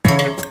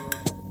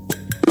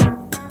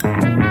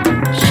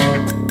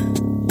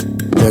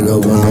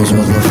Nigga Rounds,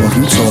 what the fuck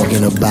you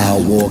talking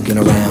about? Walking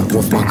around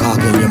with my cock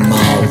in your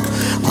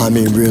mouth. I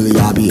mean really,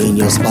 I be in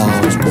your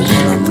spouse, but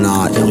when I'm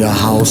not in your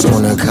house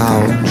on the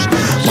couch,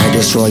 might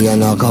destroy your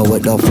knuckle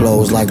with the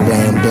flows like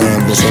blam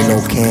blam. This ain't no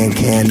can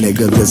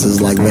nigga, this is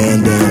like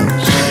Van Damme.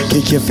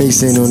 Kick your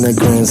face in on the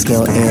grand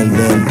scale and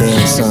then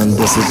damn son,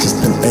 this is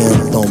just an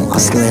anthem, I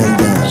slam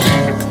down.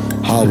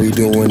 How we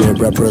doing it,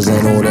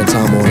 represent all the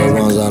time on the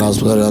ones that I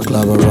split a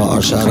clever raw, I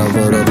shot a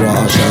vertebra,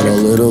 I shot a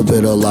little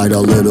bit of light, a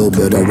little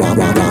bit of rock,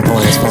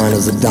 point as fine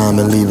as a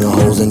diamond, leaving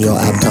holes in your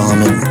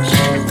abdomen.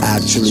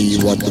 Actually,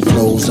 what the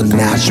flows are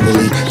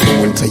naturally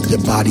doing to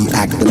your body,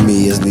 act to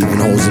me is leaving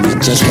holes in your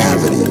chest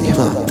cavity,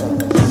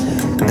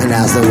 And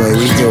that's the way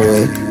we do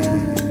it.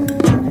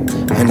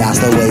 And that's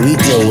the way we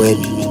do it.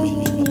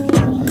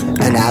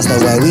 And that's the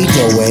way we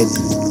do it.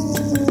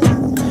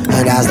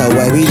 And that's the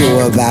way we do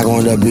it. Back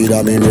on the beat,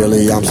 I mean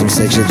really, I'm some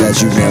sick shit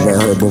that you've never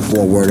heard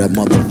before. Word up,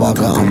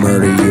 motherfucker, I'll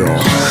murder you.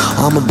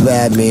 I'm a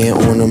bad man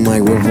on the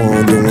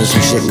microphone, doing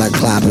some shit like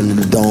clapping in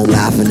the dome,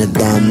 laughing at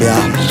dumb, yeah.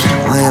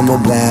 I am a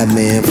bad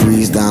man,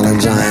 freestyling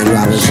giant,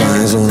 rapping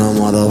science on a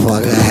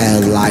motherfucker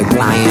head like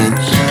Brian.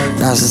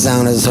 That's the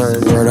sound that's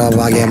heard. Word up,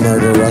 I get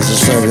murdered. Us a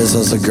service,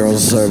 us a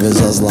girl's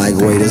service, us like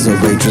waiters or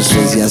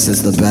waitresses. Yes,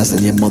 it's the best,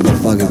 and your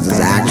motherfuckers is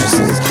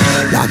actresses.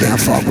 Y'all can't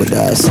fuck with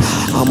us.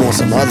 I'm on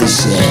some other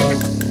shit.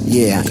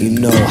 Yeah, you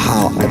know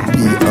how I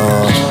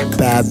be,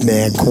 bad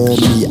man, call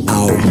me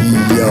out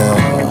here.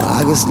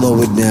 I can slow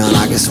it down,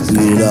 I can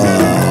speed it up,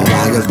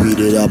 I can beat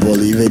it up or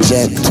leave it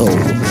gentle.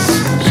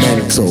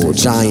 Mental,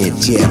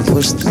 giant, yeah,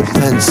 push the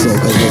pencil,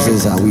 cause this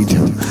is how we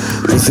do.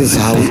 This is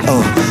how we,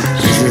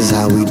 this is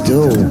how we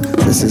do.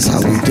 This is how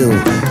we do.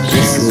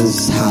 This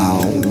is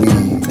how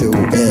we do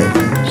it.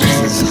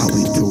 This is how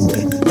we do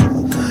it.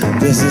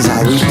 This is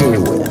how we do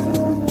it.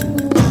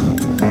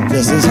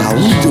 This is how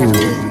we do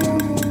it.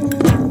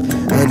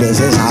 And this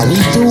is how we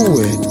do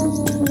it.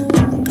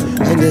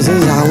 And this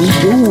is how we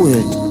do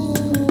it.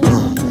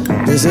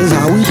 This is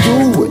how we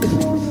do it.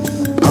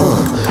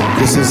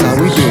 This is how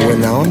we do it.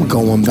 Now I'm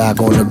going back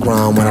on the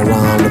ground when I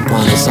rhyme to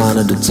find the sign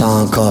of the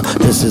time. Cause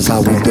this is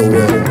how we do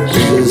it.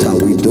 This is how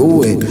we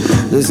do it.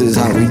 This is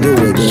how we do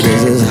it.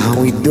 This is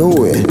how we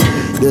do it.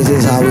 This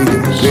is how we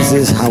do. This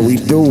is how we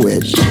do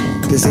it.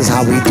 This is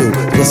how we do.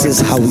 This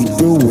is how we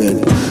do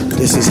it.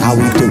 This is how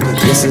we do.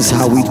 This is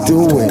how we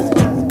do it.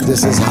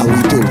 This is how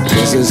we do.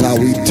 This is how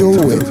we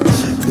do it.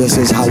 This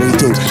is how we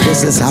do.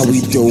 This is how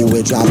we do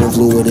it. Dropping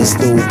fluid is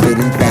stupid.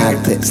 In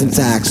fact, that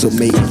syntax will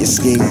make your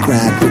skin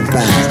crack with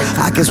fast.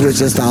 I can switch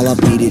the style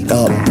up, beat it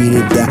up, beat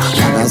it down.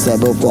 Like I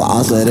said before,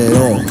 I said it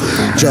all.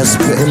 Just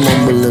spitting,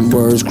 mumbling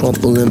words,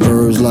 crumpling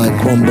birds like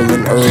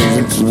crumbling herbs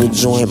into a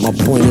joint. My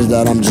point is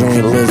that I'm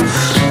jointless,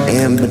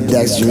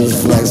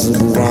 ambidextrous,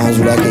 flexible rhymes,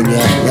 wrecking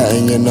ya,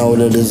 letting you know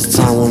that it's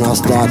time when I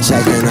start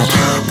checking up.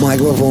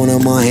 Microphone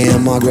in my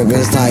hand, my grip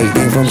is tight.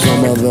 Ain't from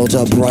Somerville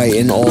to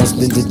Brighton,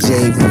 Austin to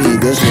JP.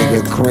 This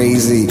nigga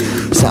crazy,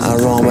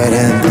 something wrong with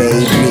him,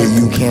 baby.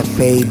 You can't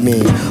fade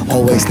me.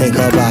 Always think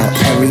about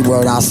every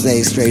word I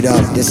say straight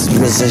up. This is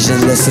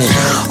precision, listen.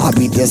 I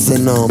be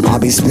dissing them, I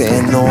be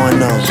spitting on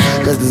them.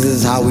 Cause this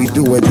is how we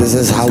do it, this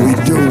is how we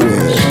do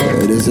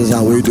it. This is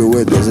how we do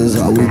it, this is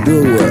how we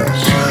do it.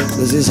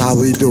 This is how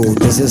we do it,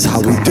 this is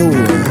how we do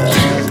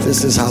it.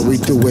 This is how we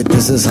do it,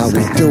 this is how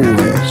we do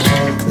it.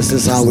 This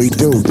is how we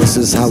do, this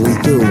is how we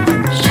do.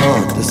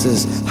 This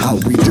is how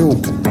we do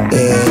it.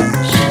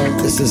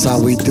 This is how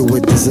we do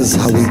it, this is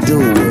how we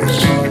do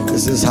it.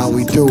 This is how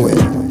we do it.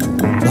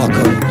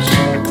 Welcome.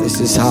 This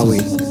is how we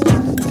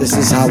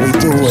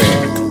do it.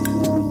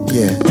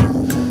 Yeah.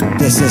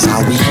 This is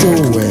how we do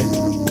it.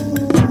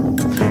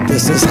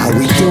 This is how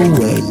we do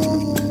it.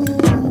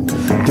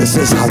 This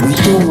is how we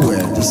do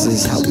it. This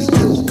is how we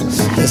do.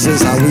 This is how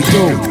we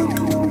do.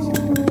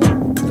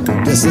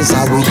 This is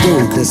how we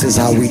do. This is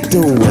how we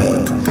do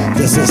it.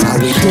 This is how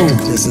we do.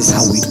 This is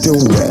how we do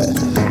it.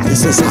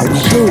 This is how we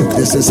do.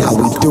 This is how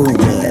we do it.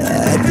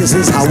 This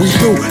is how we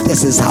do.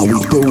 This is how we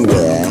do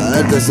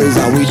it. This is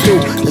how we do.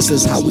 This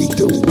is how we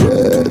do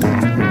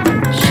it.